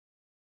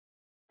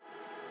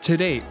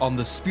Today on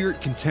The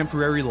Spirit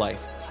Contemporary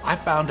Life. I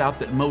found out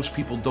that most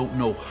people don't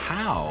know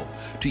how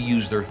to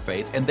use their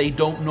faith, and they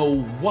don't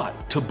know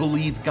what to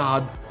believe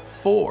God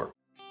for.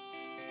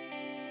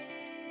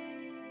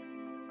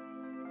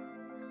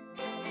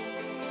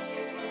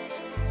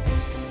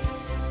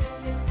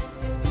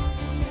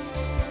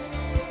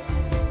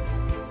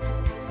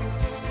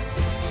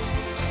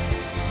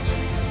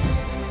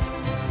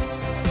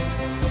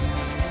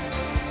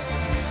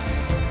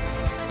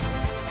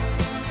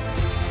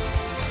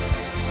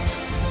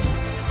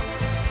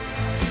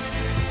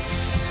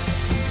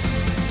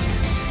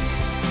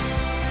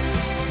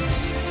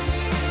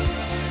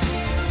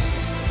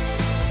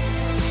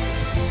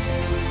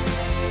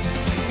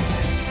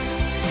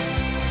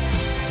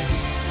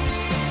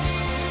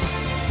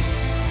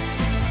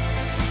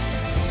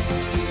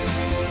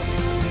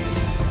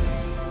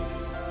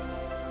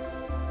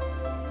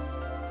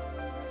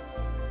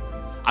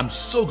 I'm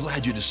so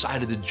glad you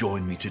decided to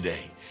join me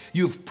today.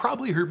 You've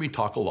probably heard me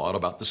talk a lot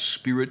about the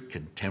Spirit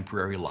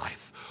Contemporary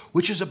Life,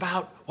 which is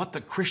about what the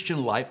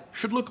Christian life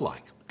should look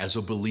like as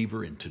a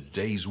believer in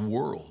today's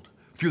world.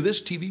 Through this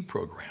TV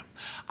program,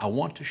 I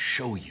want to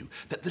show you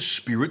that the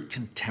Spirit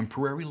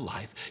Contemporary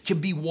Life can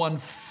be one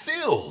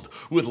filled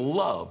with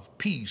love,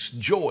 peace,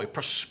 joy,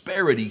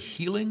 prosperity,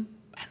 healing,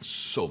 and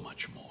so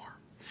much more.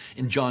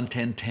 In John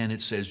 10:10,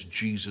 it says,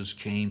 Jesus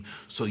came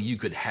so you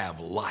could have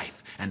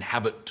life and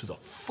have it to the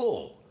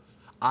full.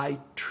 I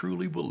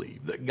truly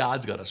believe that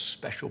God's got a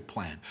special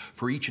plan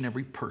for each and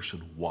every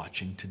person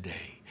watching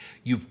today.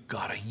 You've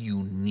got a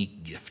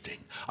unique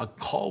gifting, a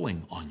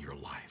calling on your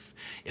life.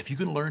 If you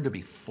can learn to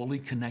be fully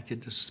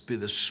connected to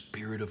the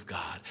Spirit of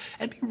God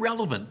and be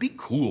relevant, be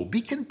cool, be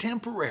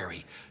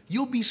contemporary,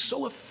 you'll be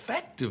so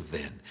effective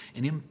then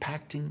in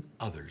impacting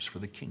others for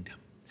the kingdom.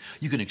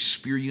 You can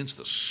experience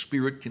the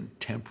Spirit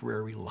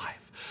Contemporary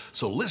Life.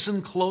 So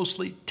listen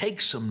closely,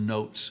 take some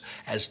notes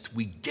as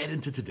we get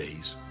into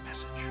today's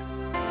message.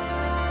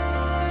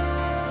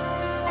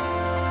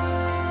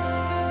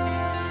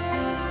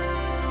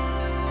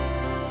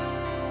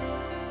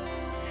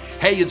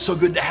 Hey, it's so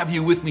good to have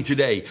you with me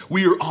today.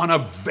 We are on a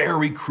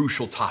very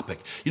crucial topic.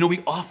 You know,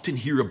 we often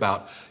hear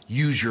about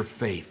use your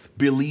faith,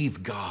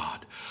 believe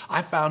God.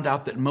 I found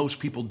out that most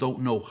people don't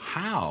know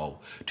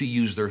how to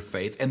use their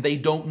faith, and they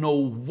don't know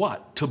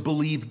what to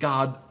believe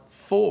God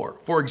for.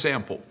 For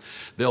example,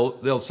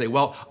 they'll say,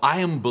 well, I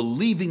am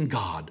believing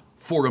God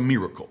for a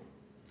miracle.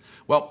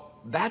 Well,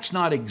 that's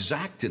not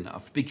exact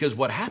enough, because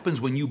what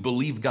happens when you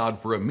believe God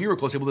for a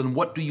miracle, I say, well, then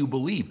what do you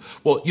believe?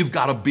 Well, you've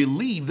got to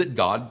believe that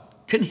God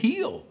can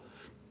heal.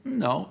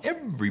 No,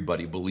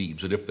 everybody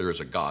believes that if there is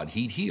a God,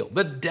 He'd heal.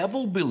 The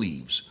devil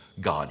believes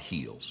God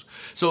heals.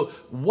 So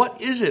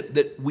what is it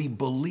that we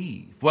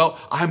believe? Well,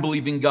 I'm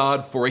believing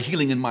God for a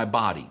healing in my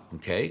body,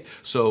 okay?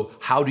 So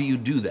how do you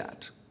do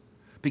that?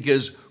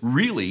 Because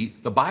really,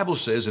 the Bible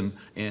says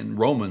in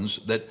Romans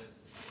that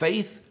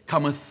faith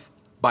cometh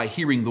by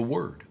hearing the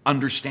Word,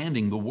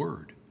 understanding the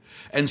Word.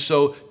 And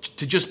so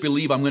to just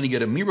believe I'm going to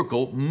get a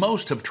miracle,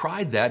 most have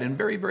tried that, and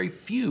very, very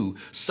few,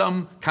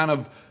 some kind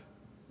of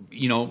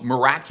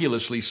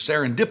miraculously,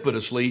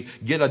 serendipitously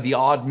get the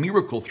odd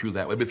miracle through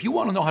that way. But if you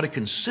want to know how to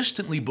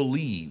consistently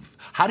believe,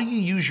 how do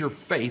you use your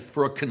faith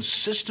for a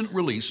consistent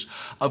release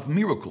of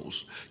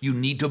miracles? You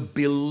need to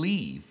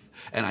believe.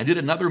 And I did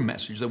another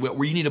message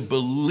where you need to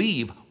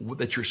believe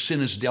that your sin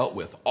is dealt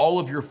with, all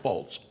of your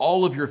faults,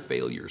 all of your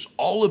failures,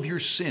 all of your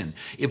sin.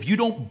 If you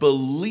don't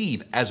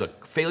believe as a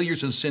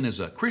failures and sin as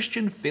a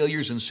Christian,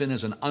 failures and sin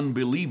as an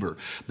unbeliever,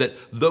 that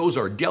those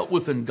are dealt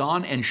with and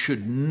gone and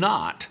should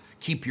not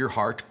keep your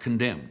heart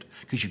condemned,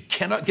 because you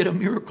cannot get a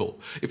miracle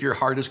if your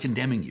heart is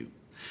condemning you.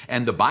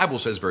 And the Bible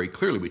says very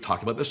clearly, we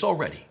talked about this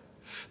already,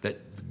 that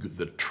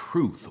the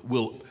truth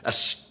will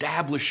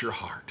establish your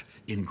heart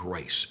in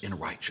grace, in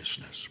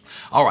righteousness.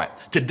 All right,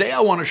 today I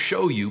want to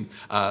show you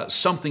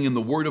something in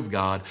the Word of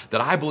God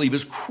that I believe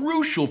is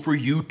crucial for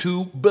you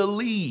to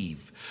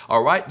believe.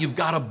 All right, you've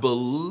got to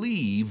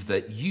believe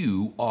that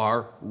you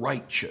are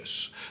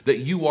righteous, that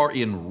you are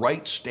in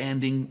right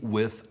standing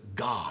with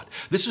God.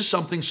 This is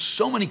something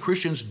so many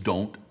Christians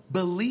don't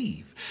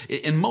believe.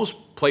 In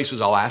most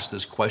places, I'll ask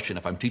this question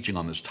if I'm teaching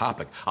on this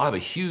topic. I'll have a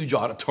huge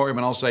auditorium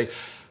and I'll say,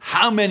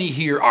 how many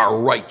here are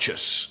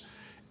righteous?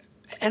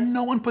 And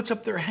no one puts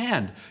up their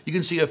hand. You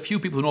can see a few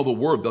people who know the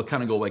Word, they'll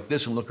kind of go like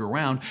this and look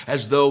around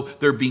as though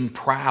they're being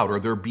proud or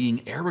they're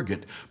being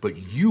arrogant. But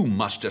you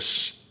must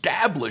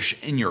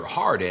establish in your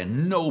heart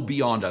and know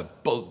beyond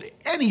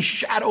any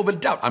shadow of a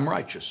doubt, I'm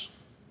righteous.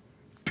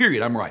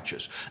 Period, I'm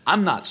righteous.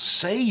 I'm not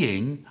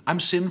saying I'm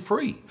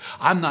sin-free.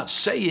 I'm not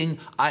saying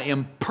I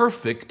am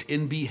perfect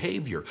in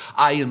behavior.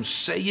 I am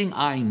saying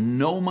I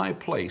know my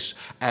place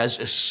as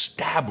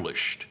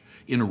established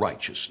in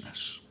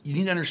righteousness. You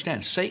need to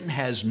understand, Satan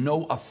has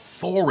no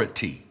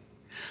authority.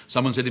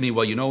 Someone said to me,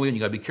 well, you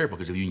got to be careful,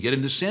 because if you get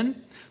into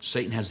sin,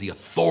 Satan has the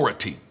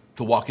authority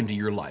to walk into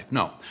your life.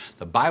 No,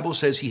 the Bible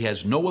says he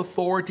has no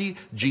authority.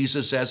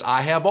 Jesus says,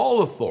 I have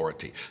all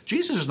authority.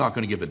 Jesus is not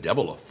going to give the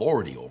devil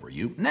authority over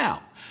you.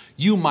 Now,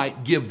 you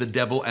might give the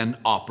devil an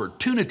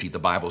opportunity. The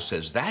Bible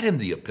says that in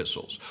the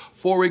epistles.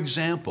 For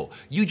example,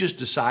 you just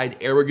decide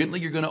arrogantly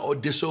you're going to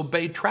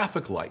disobey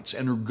traffic lights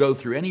and go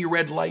through any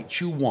red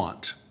light you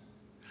want.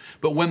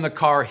 But when the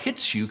car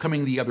hits you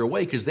coming the other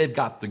way because they've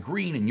got the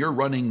green and you're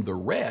running the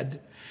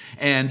red,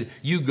 and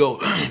you go,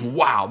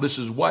 wow,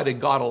 why did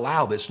God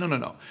allow this?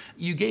 No.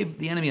 You gave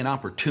the enemy an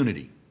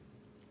opportunity,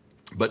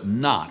 but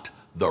not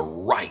the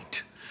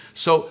right.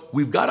 So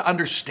we've got to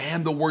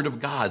understand the Word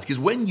of God, because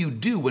when you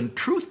do, when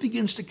truth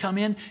begins to come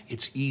in,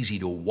 it's easy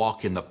to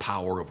walk in the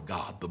power of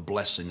God, the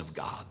blessing of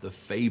God, the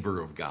favor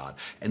of God,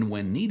 and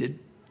when needed,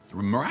 the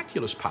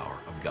miraculous power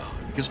of God.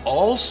 Because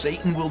all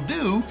Satan will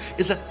do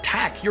is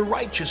attack your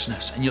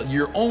righteousness, and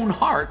your own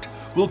heart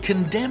will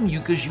condemn you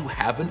because you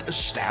haven't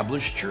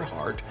established your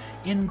heart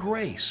in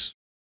grace.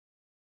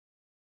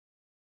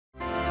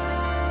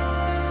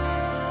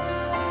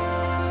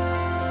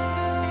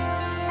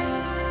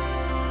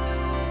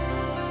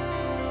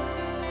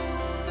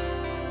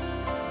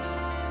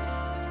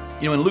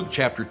 You know, in Luke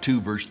chapter 2,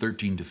 verse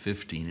 13 to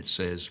 15, it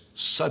says,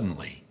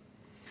 suddenly,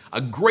 a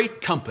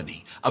great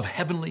company of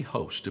heavenly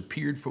hosts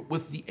appeared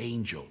with the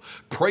angel,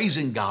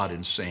 praising God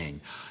and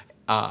saying,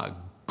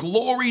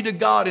 glory to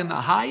God in the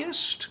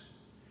highest,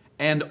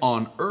 and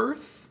on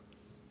earth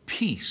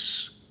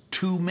peace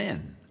to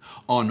men,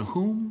 on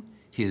whom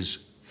his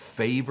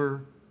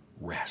favor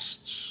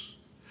rests.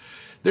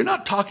 They're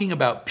not talking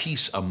about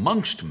peace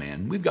amongst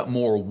men. We've got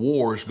more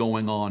wars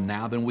going on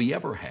now than we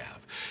ever have.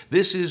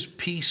 This is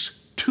peace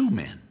to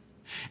men,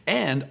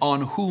 and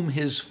on whom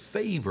his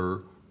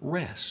favor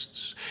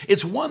rests.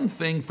 It's one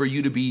thing for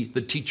you to be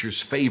the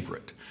teacher's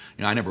favorite.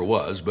 You know, I never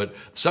was, but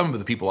some of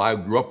the people I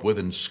grew up with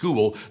in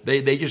school,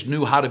 they just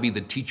knew how to be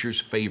the teacher's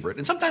favorite.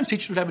 And sometimes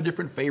teachers would have a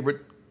different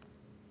favorite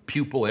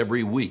pupil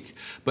every week.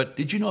 But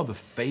did you know the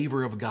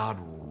favor of God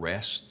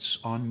rests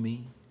on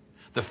me?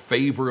 The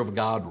favor of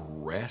God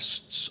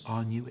rests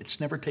on you. It's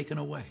never taken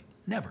away.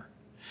 Never.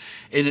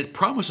 And it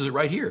promises it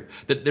right here,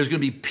 that there's going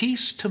to be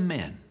peace to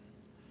men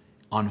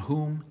on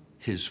whom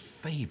his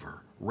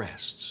favor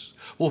rests.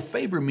 Well,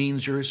 favor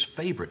means you're his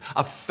favorite.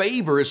 A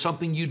favor is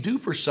something you do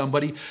for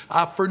somebody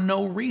for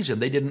no reason.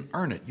 They didn't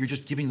earn it. You're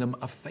just giving them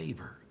a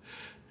favor.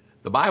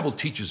 The Bible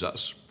teaches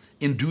us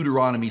in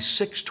Deuteronomy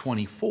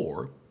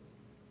 6:24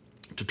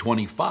 to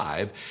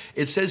 25,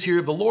 it says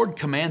here, the Lord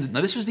commanded,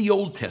 now this is the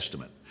Old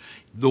Testament.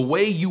 The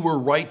way you were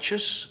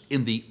righteous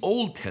in the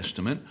Old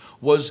Testament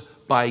was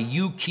by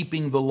you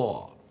keeping the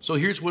law. So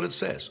here's what it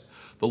says.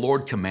 The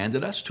Lord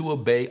commanded us to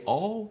obey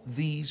all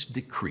these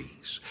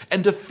decrees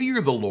and to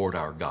fear the Lord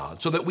our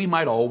God so that we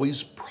might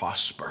always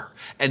prosper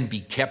and be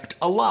kept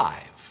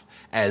alive,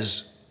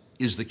 as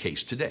is the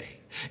case today.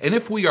 And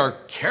if we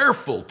are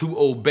careful to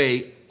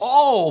obey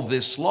all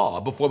this law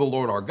before the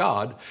Lord our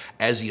God,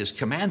 as he has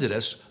commanded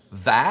us,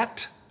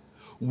 that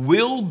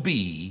will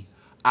be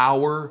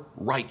our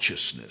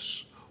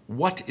righteousness.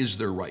 What is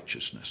their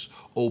righteousness?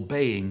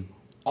 Obeying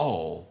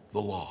all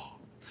the law.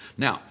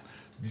 Now,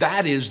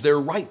 that is their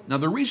right. Now,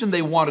 the reason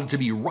they wanted to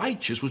be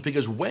righteous was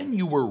because when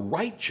you were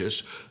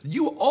righteous,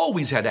 you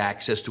always had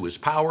access to his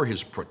power,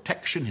 his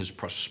protection, his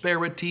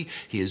prosperity,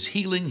 his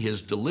healing,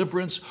 his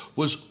deliverance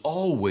was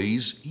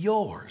always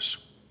yours.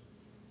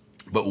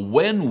 But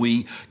when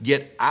we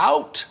get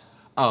out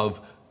of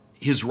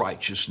his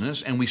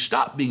righteousness and we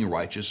stop being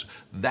righteous,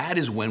 that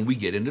is when we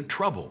get into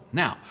trouble.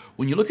 Now,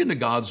 when you look into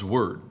God's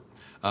word,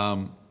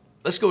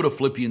 let's go to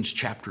Philippians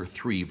chapter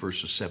 3,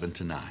 verses 7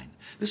 to 9.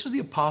 This is the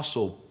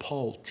Apostle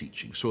Paul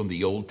teaching. So in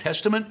the Old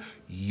Testament,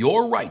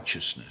 your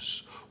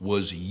righteousness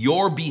was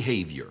your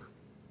behavior.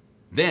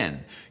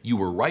 Then you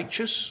were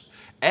righteous,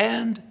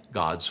 and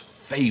God's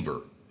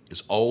favor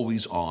is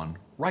always on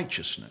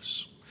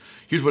righteousness.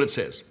 Here's what it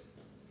says.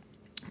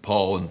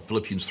 Paul in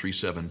Philippians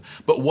 3:7,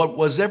 but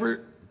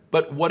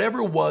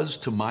whatever was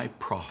to my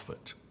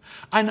profit,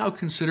 I now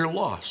consider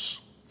loss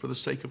for the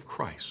sake of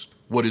Christ.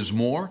 What is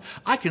more,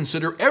 I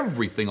consider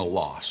everything a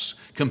loss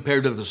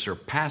compared to the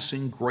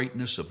surpassing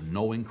greatness of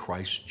knowing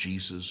Christ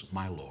Jesus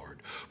my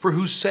Lord, for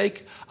whose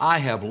sake I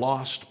have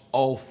lost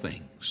all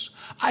things.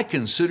 I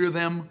consider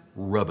them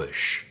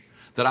rubbish,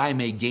 that I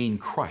may gain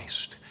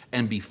Christ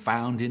and be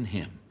found in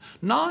him,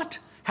 not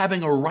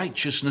having a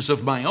righteousness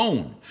of my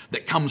own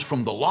that comes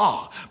from the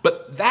law,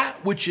 but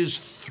that which is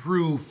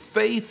through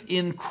faith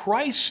in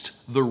Christ,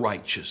 the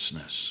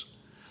righteousness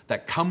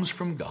that comes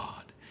from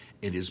God.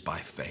 It is by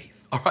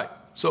faith. All right.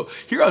 So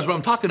here's what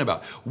I'm talking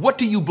about. What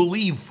do you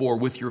believe for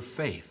with your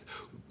faith?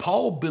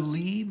 Paul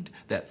believed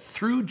that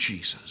through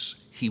Jesus,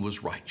 he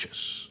was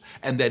righteous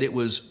and that it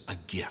was a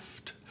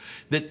gift.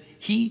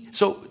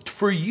 So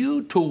for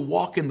you to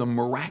walk in the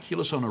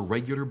miraculous on a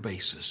regular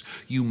basis,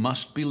 you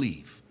must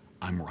believe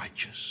I'm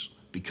righteous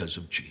because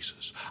of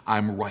Jesus.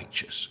 I'm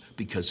righteous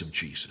because of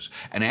Jesus.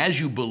 And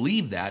as you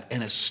believe that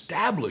and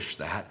establish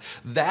that,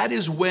 that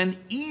is when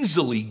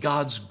easily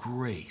God's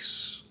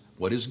grace.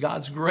 What is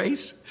God's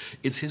grace?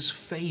 It's his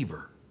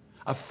favor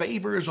A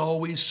favor is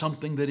always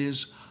something that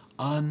is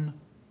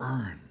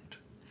unearned.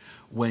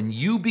 When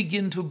you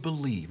begin to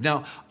believe.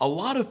 Now, a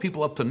lot of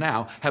people up to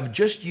now have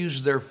just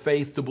used their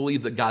faith to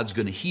believe that God's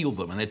going to heal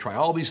them, and they try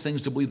all these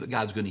things to believe that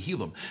God's going to heal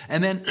them.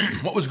 And then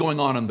what was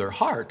going on in their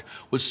heart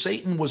was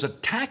Satan was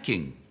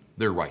attacking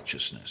their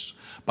righteousness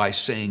by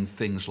saying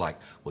things like,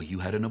 well, you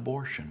had an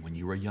abortion when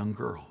you were a young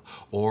girl,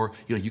 or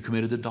you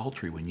committed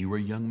adultery when you were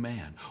a young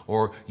man,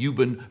 or you've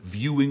been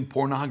viewing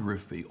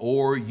pornography,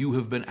 or you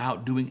have been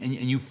out doing, and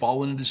you've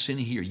fallen into sin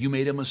here, you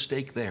made a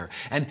mistake there.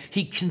 And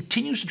he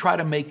continues to try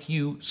to make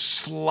you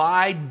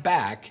slide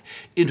back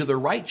into the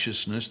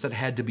righteousness that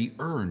had to be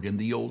earned in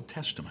the Old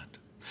Testament.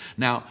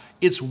 Now,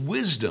 it's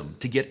wisdom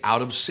to get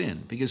out of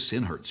sin because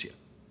sin hurts you.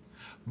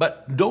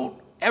 But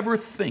don't ever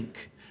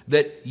think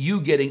that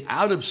you getting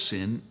out of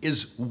sin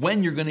is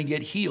when you're going to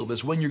get healed,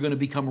 is when you're going to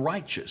become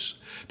righteous.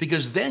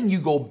 Because then you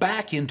go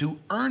back into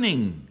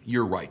earning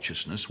your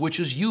righteousness, which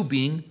is you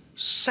being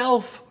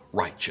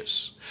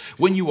self-righteous.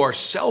 When you are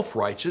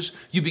self-righteous,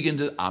 you begin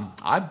to,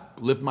 I've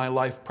lived my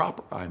life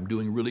proper, I'm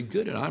doing really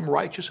good, and I'm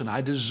righteous, and I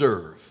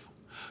deserve.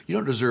 You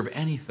don't deserve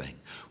anything.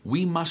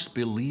 We must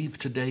believe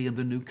today in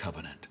the new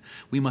covenant.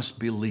 We must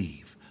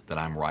believe that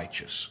I'm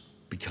righteous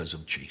because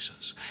of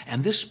Jesus.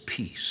 And this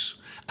peace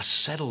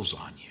settles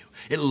on you.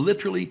 It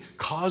literally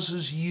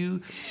causes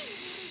you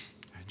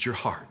and your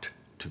heart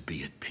to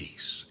be at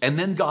peace. And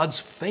then God's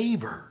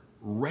favor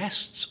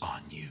rests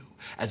on you.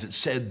 As it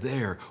said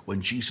there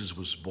when Jesus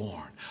was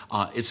born,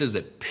 it says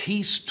that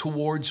peace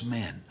towards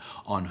men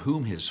on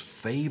whom his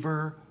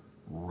favor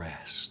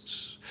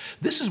rests.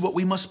 This is what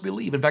we must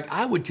believe. In fact,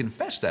 I would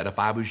confess that if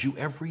I was you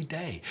every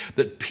day,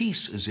 that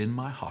peace is in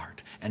my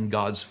heart and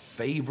God's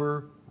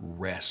favor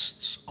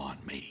rests on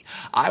me.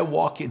 I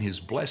walk in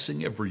his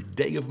blessing every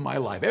day of my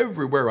life.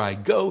 Everywhere I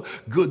go,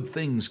 good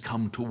things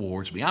come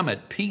towards me. I'm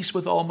at peace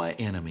with all my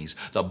enemies.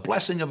 The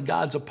blessing of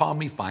God's upon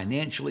me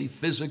financially,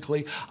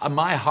 physically.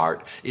 My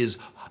heart is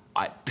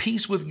at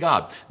peace with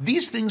God.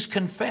 These things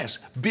confess.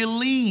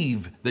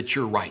 Believe that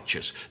you're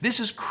righteous.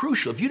 This is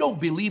crucial. If you don't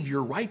believe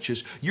you're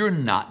righteous, you're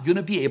not going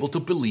to be able to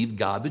believe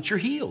God that you're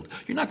healed.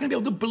 You're not going to be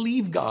able to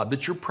believe God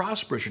that you're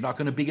prosperous. You're not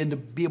going to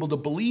be able to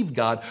believe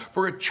God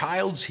for a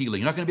child's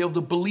healing. You're not going to be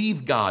able to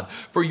believe God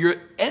for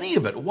any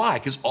of it. Why?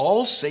 Because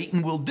all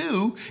Satan will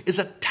do is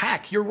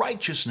attack your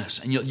righteousness,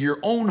 and your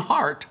own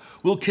heart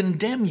will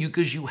condemn you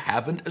because you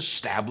haven't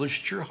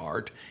established your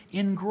heart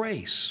in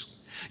grace.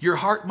 Your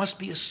heart must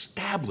be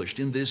established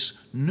in this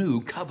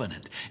new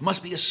covenant. It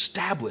must be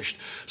established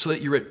so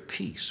that you're at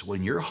peace.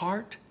 When your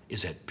heart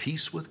is at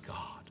peace with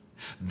God,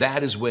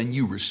 that is when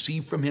you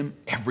receive from him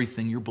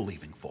everything you're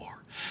believing for.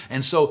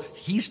 And so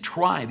he's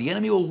trying. The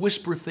enemy will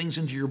whisper things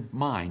into your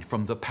mind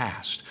from the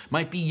past.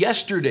 Might be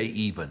yesterday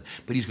even,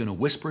 but he's going to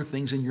whisper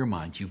things in your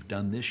mind. You've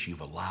done this, you've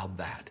allowed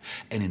that.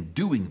 And in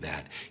doing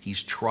that,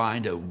 he's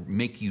trying to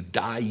make you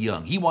die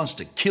young. He wants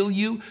to kill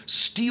you,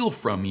 steal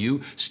from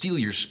you, steal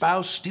your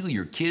spouse, steal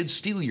your kids,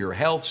 steal your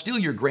health, steal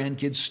your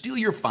grandkids, steal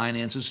your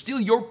finances, steal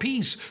your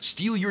peace,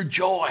 steal your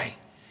joy.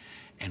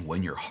 And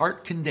when your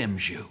heart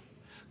condemns you,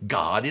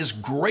 God is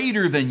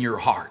greater than your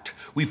heart.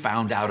 We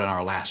found out in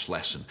our last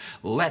lesson.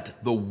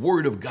 Let the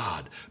Word of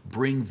God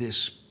bring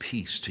this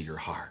peace to your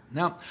heart.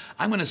 Now,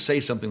 I'm going to say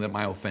something that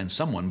might offend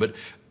someone, but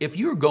if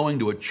you're going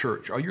to a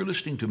church or you're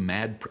listening to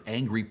mad,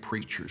 angry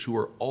preachers who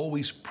are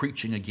always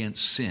preaching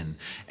against sin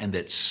and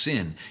that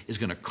sin is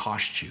going to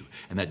cost you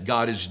and that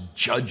God is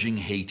judging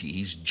Haiti,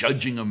 he's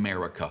judging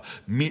America,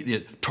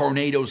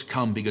 tornadoes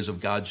come because of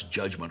God's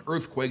judgment,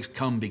 earthquakes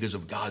come because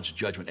of God's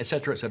judgment,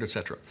 etc., etc.,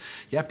 etc.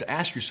 You have to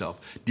ask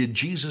yourself, did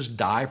Jesus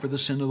die for the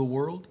sin of the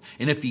world?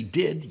 And if he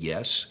did,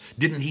 yes.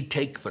 Didn't he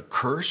take the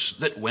curse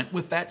that went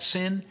with that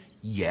sin?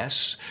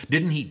 Yes.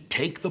 Didn't he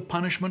take the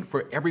punishment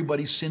for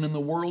everybody's sin in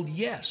the world?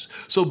 Yes.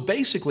 So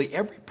basically,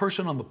 every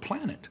person on the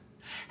planet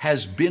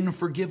has been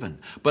forgiven.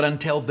 But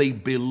until they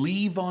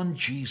believe on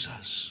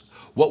Jesus,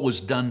 what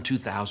was done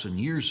 2,000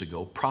 years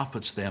ago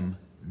profits them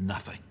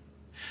nothing.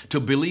 To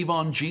believe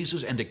on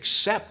Jesus and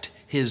accept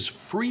his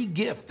free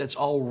gift that's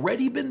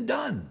already been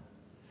done,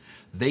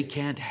 they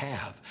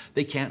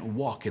can't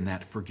walk in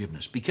that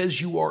forgiveness because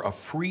you are a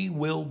free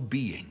will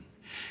being.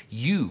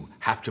 You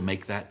have to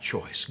make that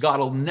choice. God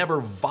will never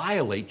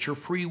violate your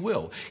free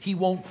will. He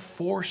won't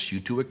force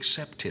you to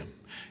accept him.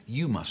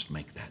 You must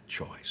make that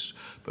choice.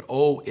 But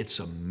oh, it's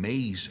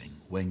amazing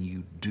when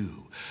you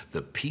do.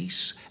 The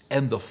peace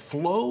and the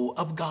flow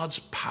of God's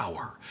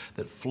power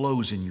that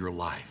flows in your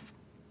life.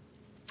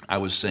 I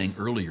was saying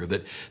earlier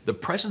that the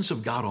presence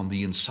of God on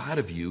the inside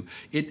of you,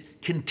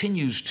 it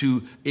continues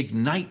to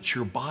ignite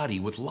your body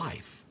with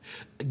life.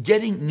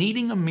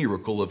 Needing a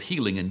miracle of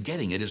healing and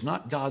getting it is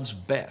not God's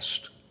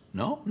best.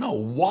 No,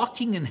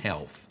 walking in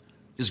health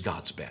is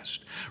God's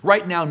best.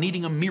 Right now,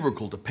 needing a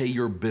miracle to pay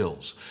your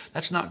bills,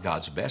 that's not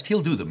God's best.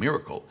 He'll do the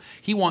miracle.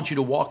 He wants you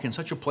to walk in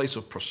such a place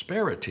of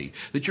prosperity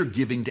that you're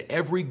giving to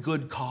every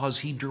good cause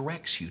He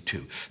directs you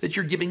to, that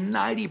you're giving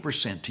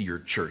 90% to your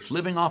church,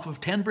 living off of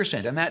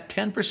 10%, and that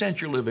 10%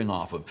 you're living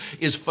off of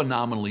is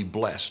phenomenally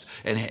blessed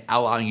and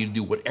allowing you to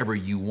do whatever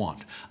you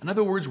want. In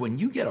other words, when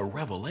you get a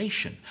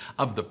revelation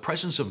of the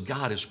presence of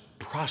God is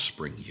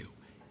prospering you,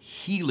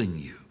 healing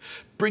you,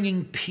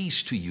 bringing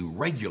peace to you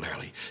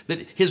regularly,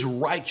 that His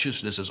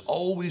righteousness is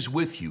always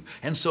with you,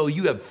 and so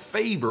you have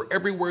favor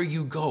everywhere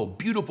you go.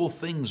 Beautiful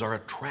things are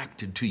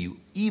attracted to you.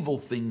 Evil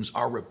things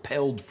are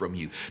repelled from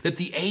you, that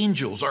the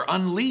angels are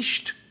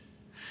unleashed.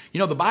 You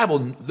know, the Bible,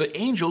 the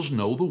angels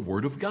know the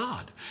Word of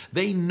God.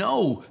 They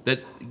know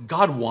that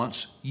God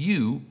wants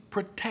you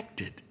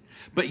protected,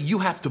 but you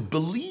have to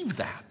believe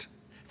that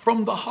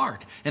from the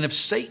heart. And if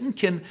Satan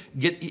can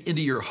get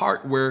into your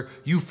heart where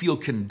you feel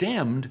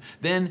condemned,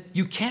 then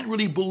you can't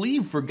really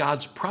believe for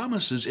God's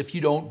promises if you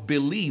don't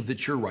believe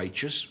that you're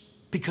righteous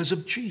because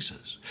of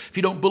Jesus. If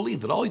you don't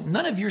believe that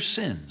none of your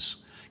sins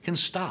can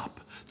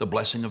stop the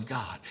blessing of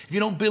God. If you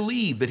don't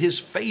believe that His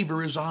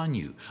favor is on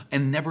you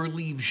and never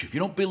leaves you, if you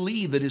don't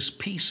believe that His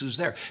peace is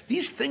there,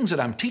 these things that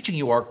I'm teaching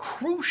you are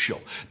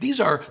crucial. These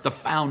are the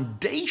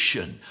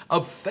foundation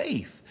of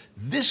faith.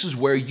 This is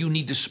where you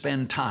need to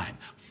spend time.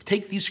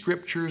 Take these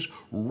scriptures,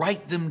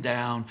 write them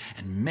down,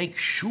 and make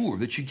sure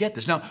that you get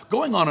this. Now,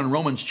 going on in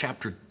Romans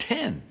chapter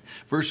 10,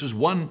 verses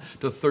 1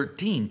 to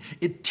 13,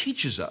 it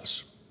teaches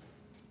us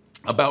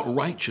about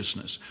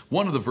righteousness.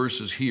 One of the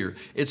verses here,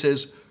 it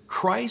says,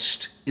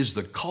 Christ is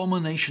the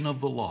culmination of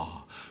the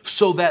law,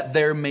 so that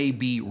there may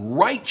be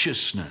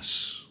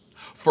righteousness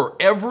for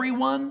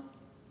everyone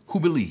who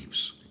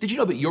believes. Did you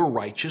know that your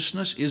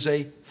righteousness is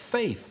a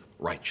faith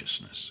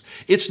righteousness?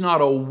 It's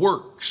not a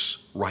works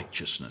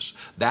righteousness.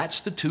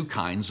 That's the two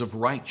kinds of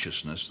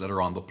righteousness that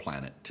are on the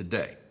planet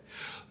today.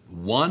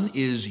 One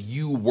is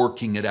you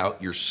working it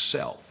out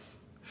yourself.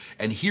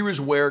 And here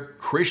is where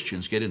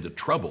Christians get into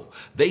trouble.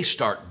 They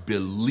start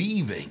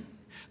believing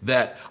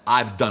that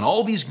I've done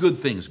all these good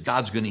things,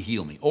 God's going to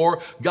heal me.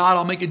 Or, God,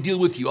 I'll make a deal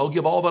with you. I'll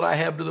give all that I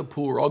have to the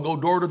poor. I'll go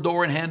door to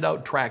door and hand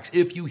out tracts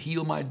if you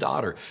heal my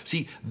daughter.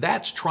 See,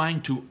 that's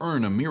trying to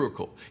earn a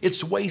miracle.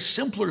 It's way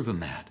simpler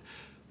than that.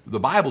 The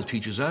Bible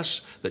teaches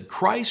us that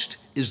Christ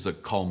is the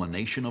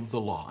culmination of the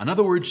law. In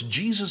other words,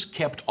 Jesus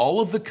kept all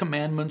of the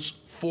commandments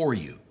for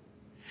you.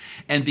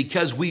 And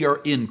because we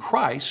are in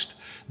Christ,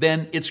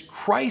 then it's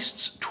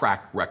Christ's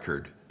track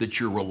record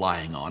that you're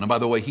relying on. And by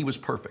the way, He was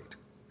perfect.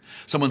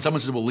 Someone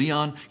says, well,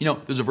 Leon, you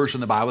know, there's a verse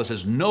in the Bible that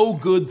says, no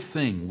good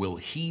thing will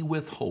He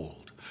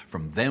withhold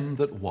from them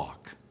that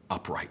walk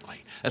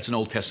uprightly. That's an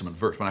Old Testament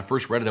verse. When I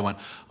first read it, I went,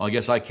 well, I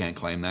guess I can't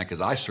claim that because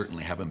I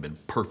certainly haven't been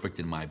perfect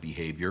in my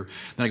behavior.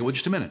 Then I go, well,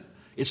 just a minute.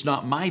 It's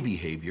not my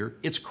behavior,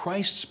 it's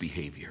Christ's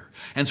behavior.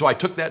 And so I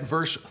took that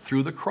verse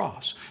through the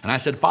cross and I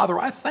said, Father,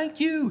 I thank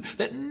you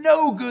that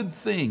no good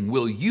thing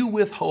will you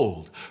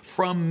withhold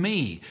from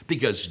me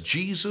because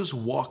Jesus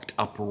walked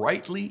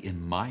uprightly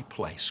in my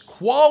place,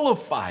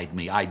 qualified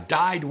me. I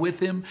died with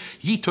Him.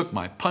 He took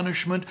my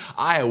punishment.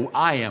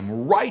 I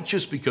am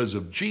righteous because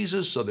of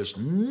Jesus, so there's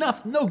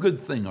no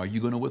good thing are you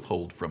going to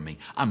withhold from me.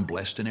 I'm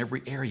blessed in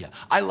every area.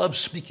 I love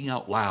speaking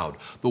out loud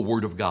the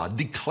Word of God,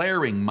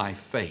 declaring my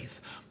faith.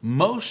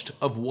 Most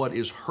of what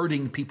is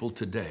hurting people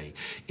today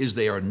is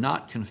they are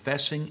not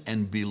confessing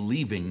and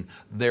believing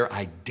their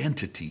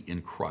identity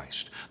in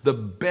Christ, the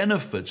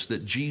benefits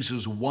that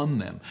Jesus won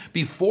them.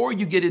 Before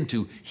you get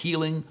into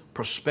healing,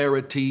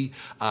 prosperity,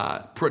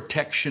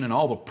 protection, and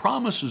all the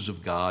promises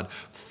of God,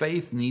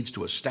 faith needs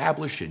to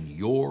establish in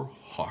your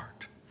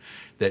heart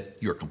that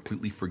you're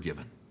completely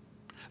forgiven,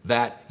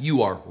 that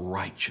you are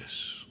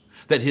righteous,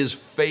 that His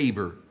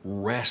favor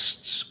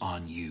rests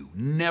on you,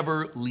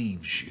 never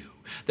leaves you,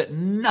 that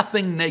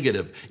nothing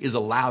negative is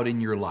allowed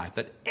in your life,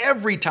 that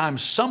every time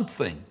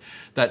something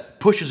that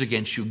pushes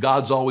against you,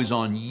 God's always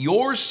on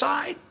your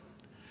side,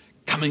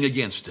 coming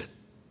against it.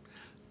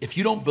 If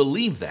you don't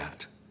believe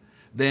that,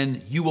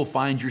 then you will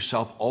find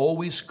yourself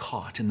always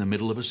caught in the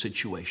middle of a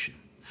situation.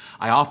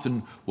 I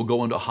often will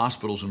go into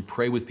hospitals and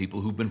pray with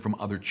people who've been from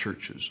other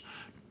churches,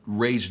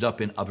 raised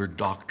up in other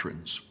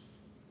doctrines.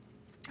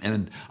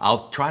 And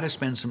I'll try to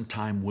spend some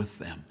time with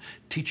them,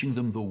 teaching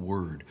them the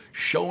Word,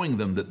 showing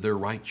them that they're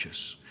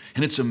righteous.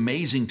 And it's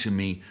amazing to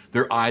me,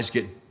 their eyes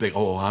get big.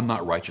 Oh, I'm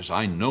not righteous.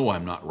 I know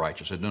I'm not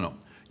righteous. I said, no,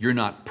 you're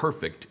not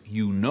perfect.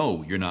 You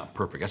know you're not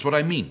perfect. That's what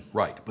I mean,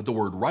 right. But the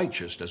word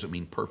righteous doesn't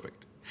mean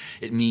perfect.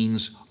 It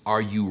means,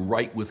 are you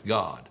right with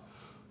God?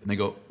 And they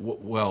go,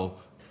 well,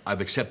 I've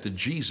accepted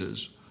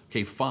Jesus.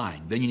 Okay,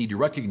 fine. Then you need to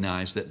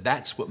recognize that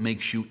that's what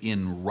makes you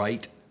in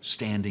right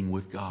standing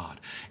with God.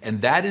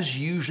 And that is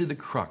usually the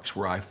crux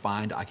where I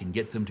find I can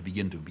get them to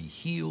begin to be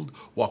healed,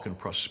 walk in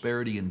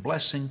prosperity and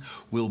blessing,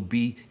 will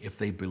be if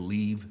they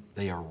believe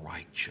they are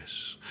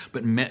righteous.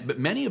 But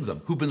many of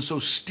them who've been so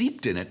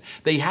steeped in it,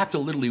 they have to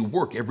literally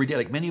work every day,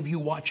 like many of you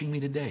watching me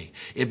today.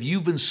 If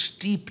you've been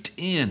steeped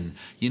in,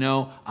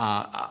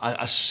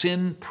 a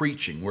sin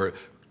preaching where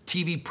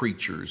TV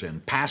preachers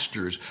and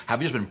pastors have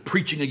just been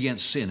preaching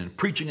against sin and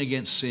preaching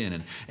against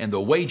sin, and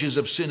the wages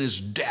of sin is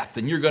death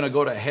and you're going to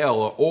go to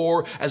hell.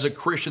 Or as a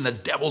Christian, the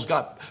devil's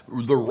got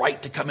the right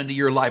to come into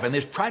your life. And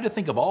they've tried to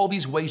think of all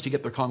these ways to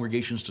get their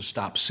congregations to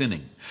stop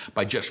sinning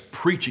by just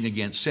preaching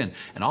against sin.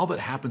 And all that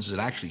happens is it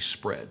actually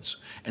spreads.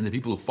 And the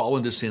people who fall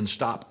into sin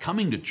stop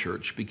coming to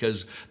church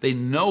because they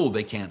know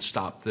they can't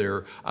stop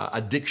their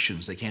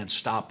addictions. They can't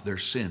stop their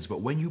sins. But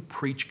when you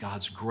preach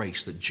God's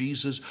grace, that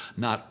Jesus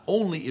not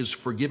only is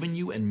forgiven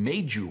you and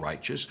made you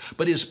righteous,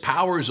 but his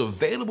power is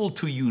available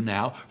to you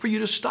now for you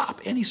to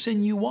stop any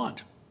sin you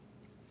want.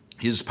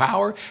 His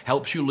power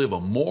helps you live a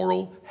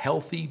moral,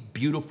 healthy,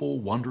 beautiful,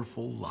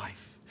 wonderful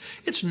life.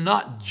 It's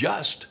not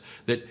just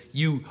that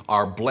you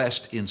are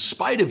blessed in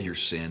spite of your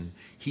sin.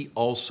 He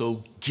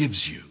also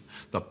gives you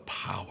the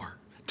power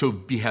to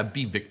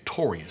be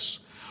victorious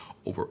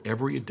over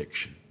every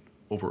addiction,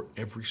 over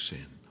every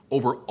sin,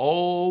 over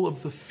all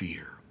of the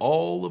fear,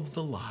 all of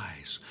the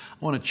lies.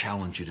 I want to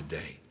challenge you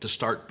today to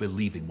start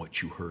believing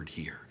what you heard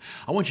here.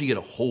 I want you to get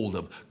a hold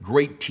of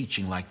great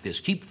teaching like this.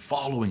 Keep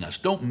following us.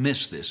 Don't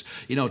miss this.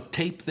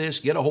 Tape this.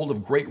 Get a hold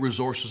of great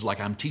resources like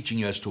I'm teaching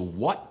you as to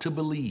what to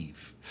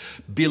believe.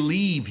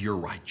 Believe you're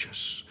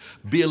righteous.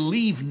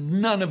 Believe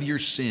none of your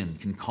sin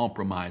can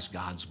compromise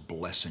God's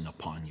blessing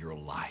upon your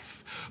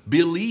life.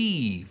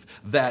 Believe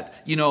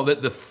that,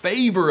 that the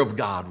favor of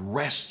God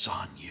rests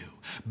on you.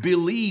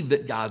 Believe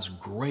that God's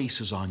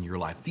grace is on your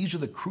life. These are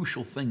the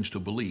crucial things to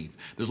believe.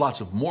 There's lots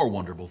of more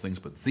wonderful things,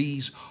 but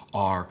these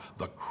are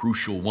the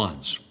crucial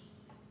ones.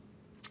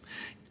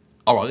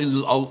 All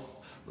right,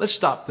 let's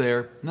stop there,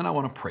 and then I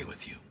want to pray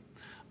with you.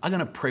 I'm going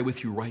to pray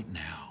with you right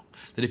now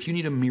that if you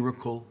need a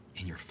miracle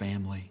in your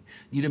family,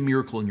 you need a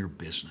miracle in your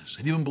business,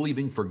 have you been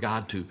believing for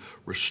God to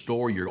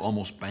restore, you're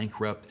almost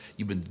bankrupt,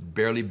 you've been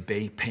barely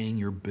paying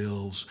your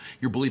bills,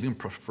 you're believing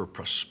for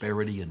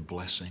prosperity and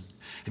blessing,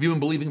 have you been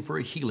believing for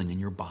a healing in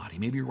your body?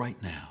 Maybe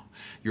right now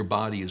your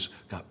body has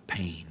got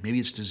pain, maybe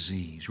it's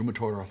disease,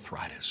 rheumatoid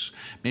arthritis,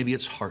 maybe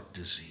it's heart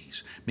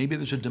disease, maybe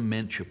there's a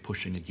dementia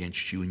pushing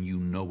against you and you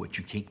know it,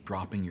 you keep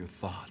dropping your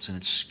thoughts and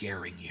it's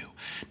scaring you.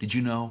 Did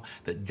you know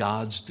that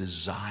God's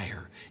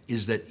desire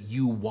is that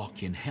you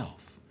walk in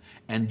health?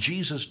 And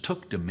Jesus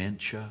took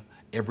dementia,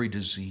 every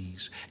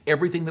disease,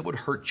 everything that would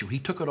hurt you. He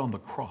took it on the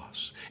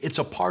cross. It's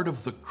a part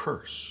of the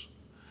curse.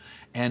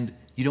 And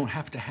you don't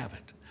have to have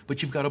it.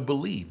 But you've got to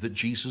believe that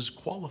Jesus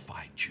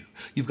qualified you.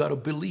 You've got to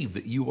believe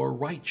that you are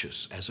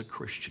righteous as a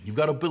Christian. You've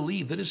got to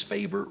believe that his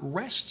favor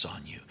rests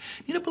on you.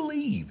 You need to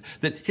believe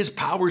that his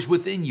power is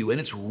within you and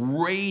it's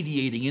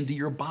radiating into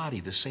your body,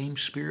 the same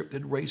spirit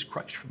that raised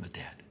Christ from the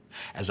dead.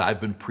 As I've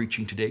been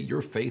preaching today,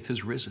 your faith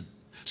has risen.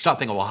 Stop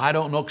thinking, well, I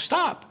don't know.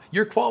 Stop.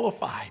 You're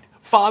qualified.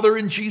 Father,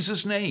 in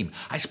Jesus' name,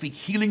 I speak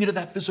healing into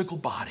that physical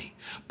body.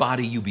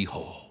 Body, you be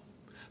whole.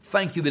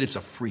 Thank you that it's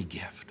a free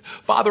gift.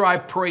 Father, I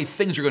pray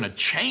things are going to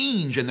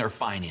change in their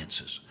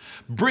finances.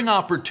 Bring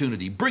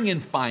opportunity, bring in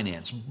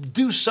finance.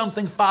 Do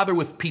something, Father,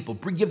 with people.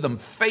 Give them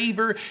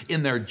favor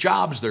in their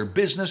jobs, their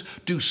business.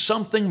 Do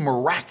something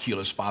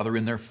miraculous, Father,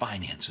 in their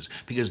finances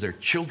because they're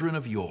children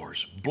of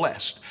yours,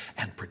 blessed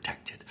and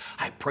protected.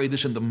 I pray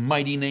this in the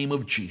mighty name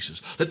of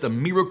Jesus. Let the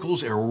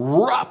miracles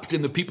erupt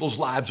in the people's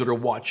lives that are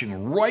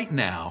watching right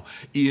now.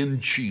 In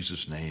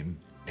Jesus' name,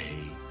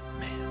 amen.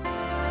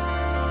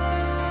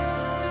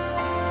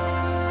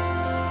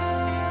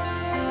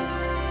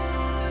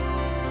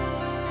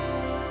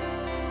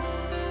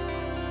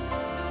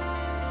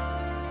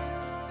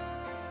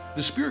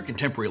 The Spirit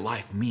Contemporary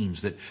life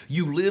means that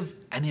you live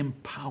an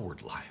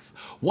empowered life,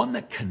 one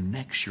that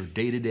connects your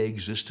day-to-day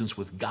existence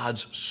with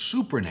God's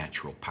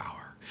supernatural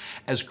power.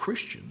 As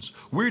Christians,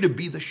 we're to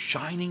be the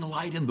shining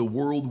light in the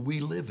world we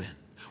live in.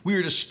 We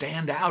are to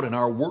stand out in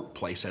our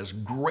workplace as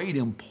great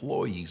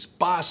employees,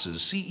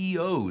 bosses,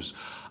 CEOs.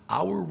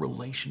 Our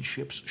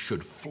relationships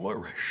should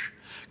flourish.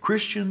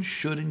 Christians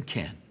should and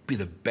can be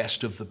the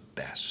best of the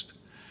best.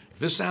 If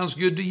this sounds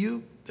good to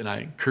you, then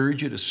I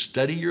encourage you to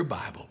study your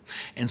Bible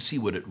and see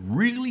what it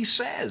really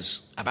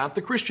says about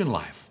the Christian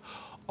life.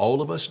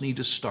 All of us need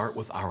to start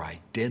with our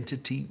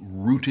identity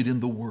rooted in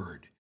the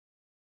Word.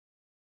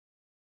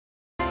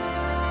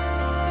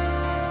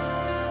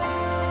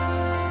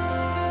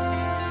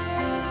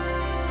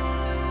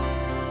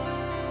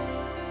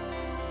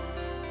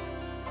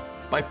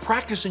 By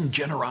practicing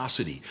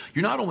generosity,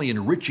 you're not only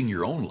enriching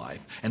your own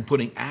life and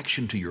putting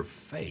action to your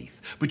faith,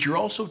 but you're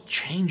also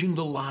changing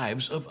the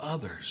lives of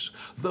others,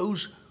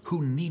 those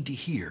who need to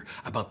hear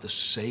about the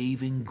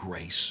saving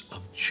grace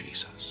of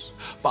Jesus.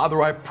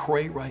 Father, I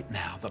pray right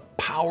now the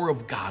power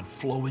of God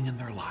flowing in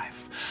their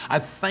life. I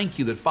thank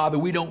you that, Father,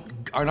 we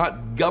are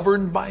not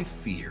governed by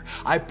fear.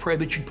 I pray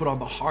that you put on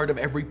the heart of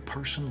every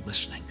person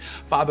listening,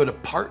 Father, to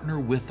partner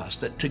with us,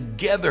 that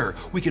together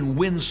we can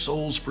win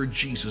souls for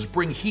Jesus,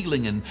 bring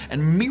healing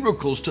and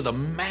miracles to the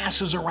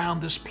masses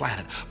around this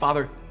planet.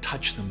 Father,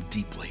 touch them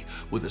deeply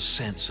with a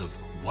sense of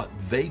what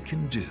they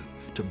can do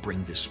to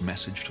bring this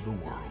message to the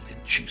world. In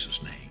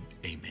Jesus' name,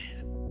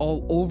 amen.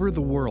 All over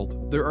the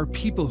world, there are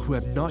people who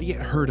have not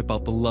yet heard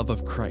about the love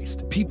of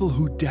Christ, people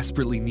who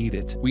desperately need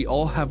it. We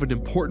all have an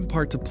important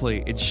part to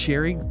play in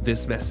sharing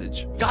this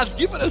message. God's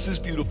given us this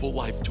beautiful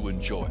life to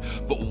enjoy,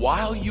 but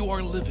while you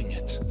are living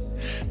it,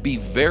 be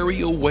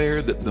very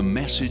aware that the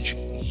message,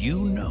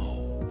 you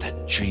know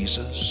that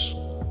Jesus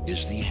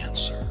is the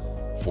answer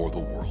for the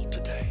world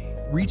today.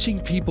 Reaching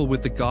people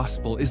with the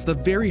gospel is the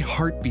very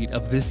heartbeat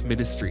of this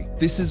ministry.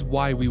 This is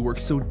why we work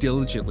so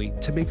diligently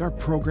to make our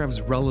programs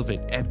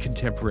relevant and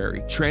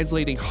contemporary,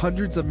 translating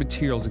hundreds of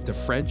materials into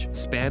French,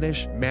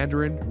 Spanish,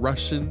 Mandarin,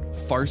 Russian,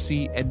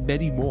 Farsi, and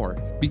many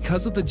more.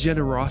 Because of the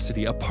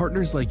generosity of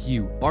partners like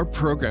you, our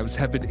programs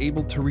have been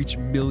able to reach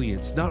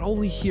millions, not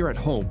only here at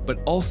home, but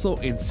also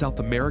in South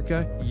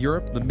America,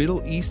 Europe, the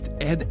Middle East,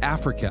 and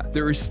Africa.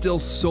 There is still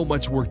so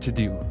much work to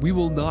do. We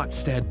will not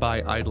stand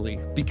by idly,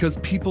 because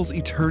people's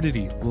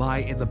eternity lie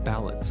in the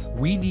balance.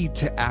 We need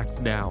to act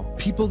now.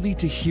 People need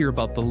to hear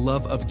about the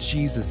love of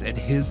Jesus and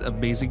His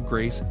amazing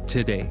grace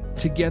today.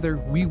 Together,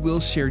 we will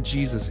share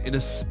Jesus in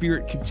a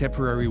spirit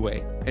contemporary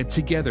way, and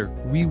together,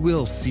 we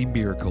will see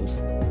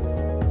miracles.